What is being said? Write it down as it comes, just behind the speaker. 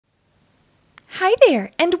Hi there,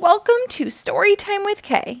 and welcome to Storytime with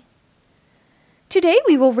Kay. Today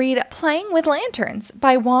we will read Playing with Lanterns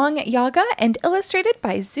by Wang Yage and illustrated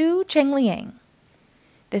by Zhu Chengliang.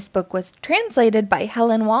 This book was translated by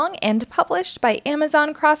Helen Wang and published by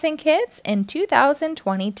Amazon Crossing Kids in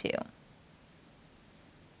 2022.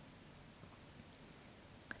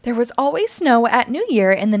 There was always snow at New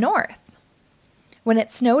Year in the north. When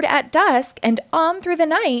it snowed at dusk and on through the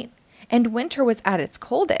night, and winter was at its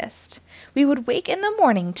coldest, we would wake in the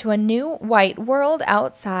morning to a new white world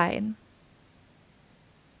outside.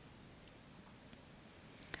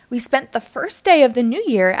 We spent the first day of the new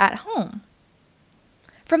year at home.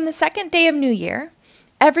 From the second day of New Year,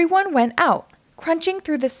 everyone went out, crunching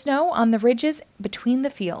through the snow on the ridges between the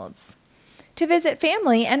fields, to visit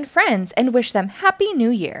family and friends and wish them Happy New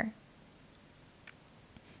Year.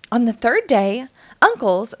 On the third day,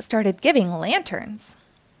 uncles started giving lanterns.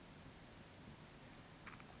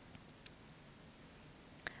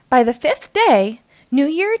 By the fifth day, New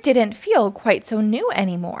Year didn't feel quite so new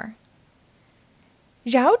anymore.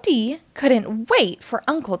 Xiao Di couldn't wait for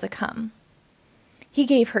Uncle to come. He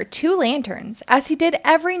gave her 2 lanterns, as he did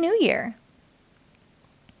every New Year.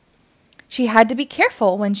 She had to be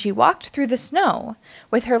careful when she walked through the snow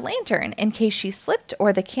with her lantern in case she slipped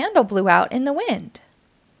or the candle blew out in the wind.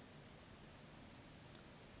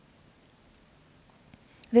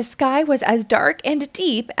 The sky was as dark and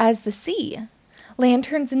deep as the sea.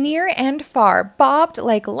 Lanterns near and far bobbed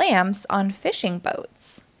like lamps on fishing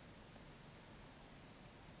boats.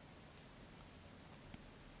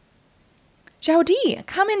 Xiao Di,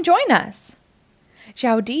 come and join us.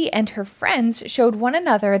 Xiao Di and her friends showed one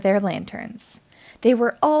another their lanterns. They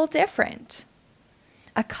were all different.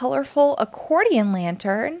 A colorful accordion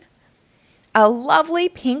lantern, a lovely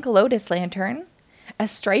pink lotus lantern, a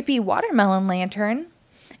stripy watermelon lantern,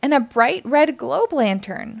 and a bright red globe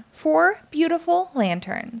lantern, 4 beautiful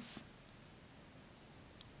lanterns.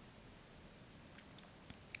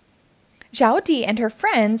 Xiao Di and her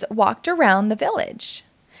friends walked around the village,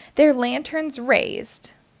 their lanterns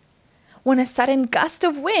raised. When a sudden gust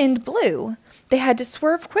of wind blew, they had to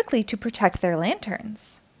swerve quickly to protect their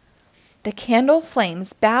lanterns. The candle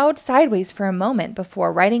flames bowed sideways for a moment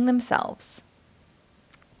before righting themselves.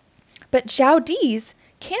 But Xiao Di's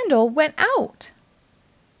candle went out.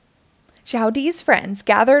 Xiao Di's friends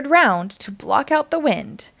gathered round to block out the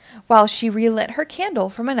wind, while she relit her candle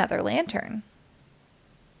from another lantern.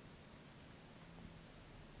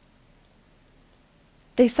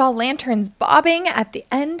 They saw lanterns bobbing at the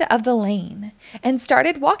end of the lane and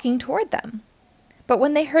started walking toward them. But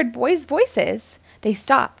when they heard boys' voices, they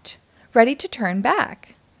stopped, ready to turn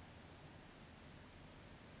back.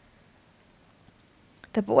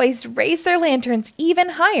 The boys raised their lanterns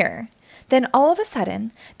even higher. Then all of a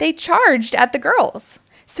sudden, they charged at the girls,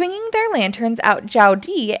 swinging their lanterns out Xiao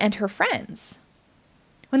Di and her friends.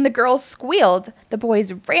 When the girls squealed, the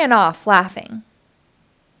boys ran off laughing.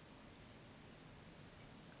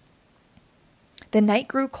 The night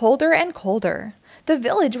grew colder and colder. The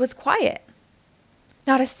village was quiet.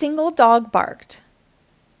 Not a single dog barked.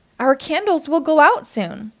 "Our candles will go out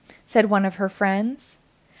soon," said one of her friends.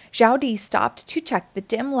 Xiao Di stopped to check the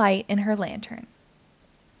dim light in her lantern.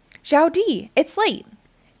 "Xiao Di, it's late.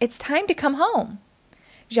 It's time to come home."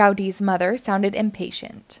 Xiao Di's mother sounded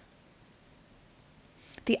impatient.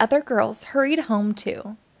 The other girls hurried home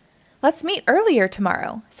too. "Let's meet earlier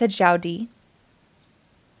tomorrow," said Xiao Di.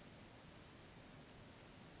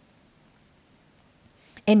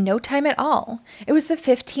 In no time at all, it was the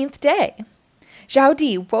 15th day. Xiao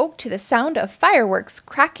Di woke to the sound of fireworks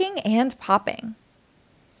cracking and popping.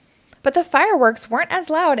 But the fireworks weren't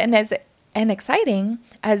as loud and exciting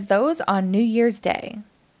as those on New Year's Day.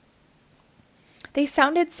 They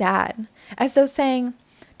sounded sad, as though saying,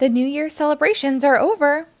 "The New Year celebrations are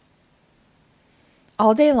over."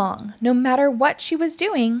 All day long, no matter what she was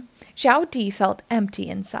doing, Xiao Di felt empty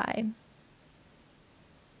inside.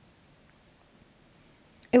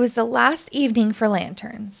 It was the last evening for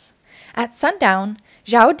lanterns. At sundown,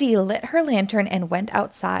 Xiao Di lit her lantern and went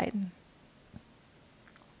outside.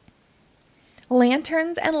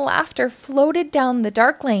 Lanterns and laughter floated down the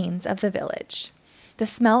dark lanes of the village. The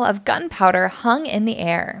smell of gunpowder hung in the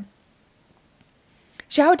air.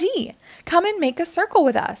 "Xiao Di, come and make a circle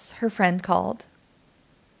with us," her friend called.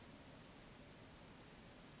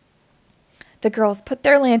 The girls put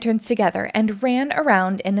their lanterns together and ran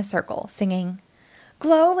around in a circle, singing,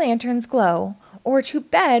 "Glow, lanterns, glow, or to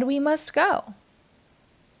bed we must go."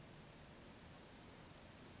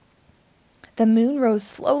 The moon rose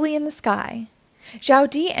slowly in the sky. Xiao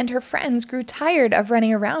Di and her friends grew tired of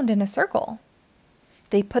running around in a circle.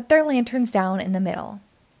 They put their lanterns down in the middle.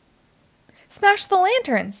 "Smash the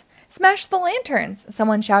lanterns! Smash the lanterns!"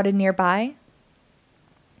 someone shouted nearby.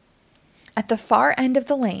 At the far end of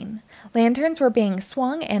the lane, lanterns were being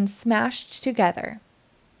swung and smashed together.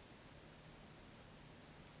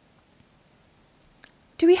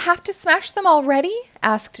 "Do we have to smash them already?"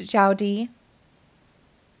 asked Zhao Di.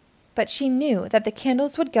 But she knew that the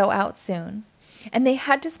candles would go out soon, and they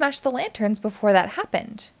had to smash the lanterns before that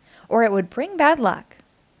happened, or it would bring bad luck.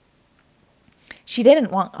 She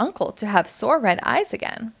didn't want Uncle to have sore red eyes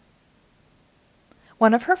again.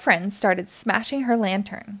 One of her friends started smashing her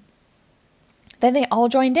lantern. Then they all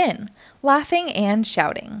joined in, laughing and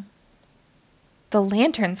shouting. The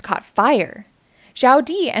lanterns caught fire. Zhao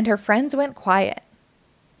Di and her friends went quiet.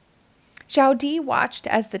 Zhao Di watched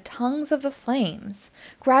as the tongues of the flames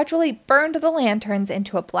gradually burned the lanterns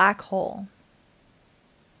into a black hole.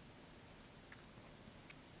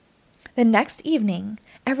 The next evening,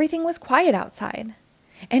 everything was quiet outside,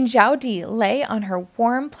 and Zhao Di lay on her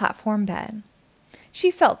warm platform bed.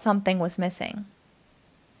 She felt something was missing.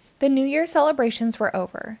 The New Year celebrations were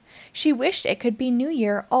over. She wished it could be New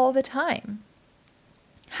Year all the time.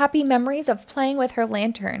 Happy memories of playing with her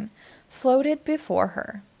lantern floated before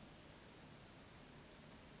her.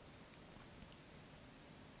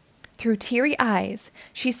 Through teary eyes,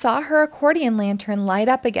 she saw her accordion lantern light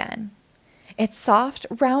up again. Its soft,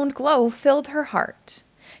 round glow filled her heart.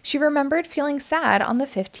 She remembered feeling sad on the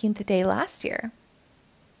 15th day last year.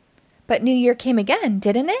 But New Year came again,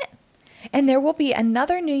 didn't it? And there will be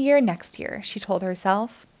another New Year next year, she told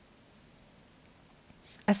herself.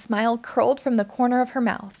 A smile curled from the corner of her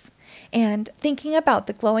mouth, and, thinking about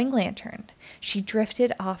the glowing lantern, she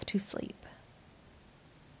drifted off to sleep.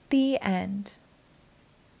 The end.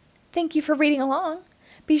 Thank you for reading along.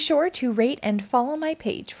 Be sure to rate and follow my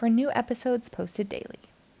page for new episodes posted daily.